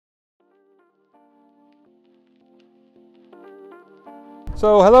So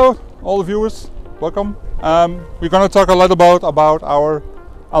hello all the viewers, welcome. We're going to talk a lot about our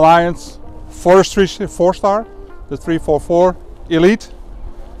Alliance forestry Forestar, the 344 ELIT,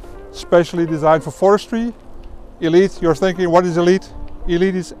 specially designed for forestry. ELIT, you're thinking, what is ELIT?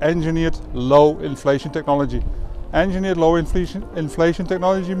 ELIT is engineered low inflation technology. Engineered low inflation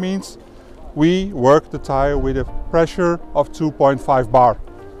technology means we work the tire with a pressure of 2.5 bar,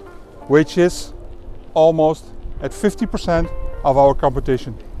 which is almost at 50% of our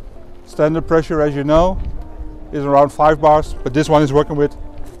competition. Standard pressure, as you know, is around 5 bars, but this one is working with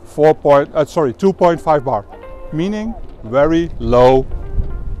 2.5 bar, meaning very low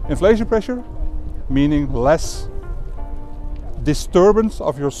inflation pressure, meaning less disturbance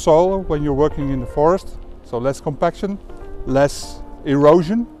of your soil when you're working in the forest, so less compaction, less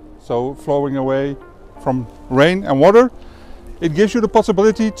erosion, so flowing away from rain and water. It gives you the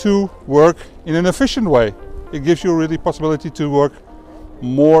possibility to work in an efficient way. It gives you really possibility to work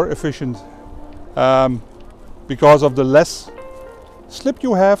more efficient. Because of the less slip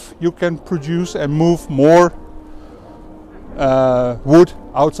you have, you can produce and move more wood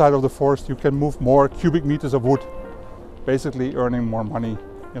outside of the forest. You can move more cubic meters of wood, basically earning more money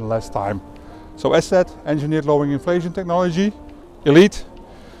in less time. So as said, engineered low inflation technology, ELIT.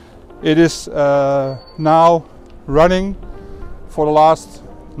 It is now running for the last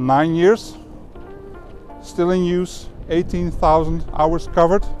 9 years, still in use, 18,000 hours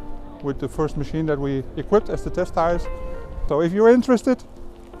covered with the first machine that we equipped as the test tires. So if you're interested,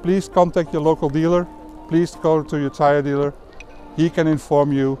 please contact your local dealer. Please go to your tire dealer. He can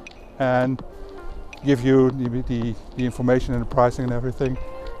inform you and give you the information and the pricing and everything.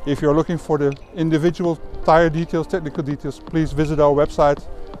 If you're looking for the individual tire details, technical details, please visit our website.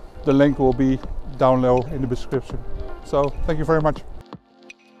 The link will be down low in the description. So thank you very much.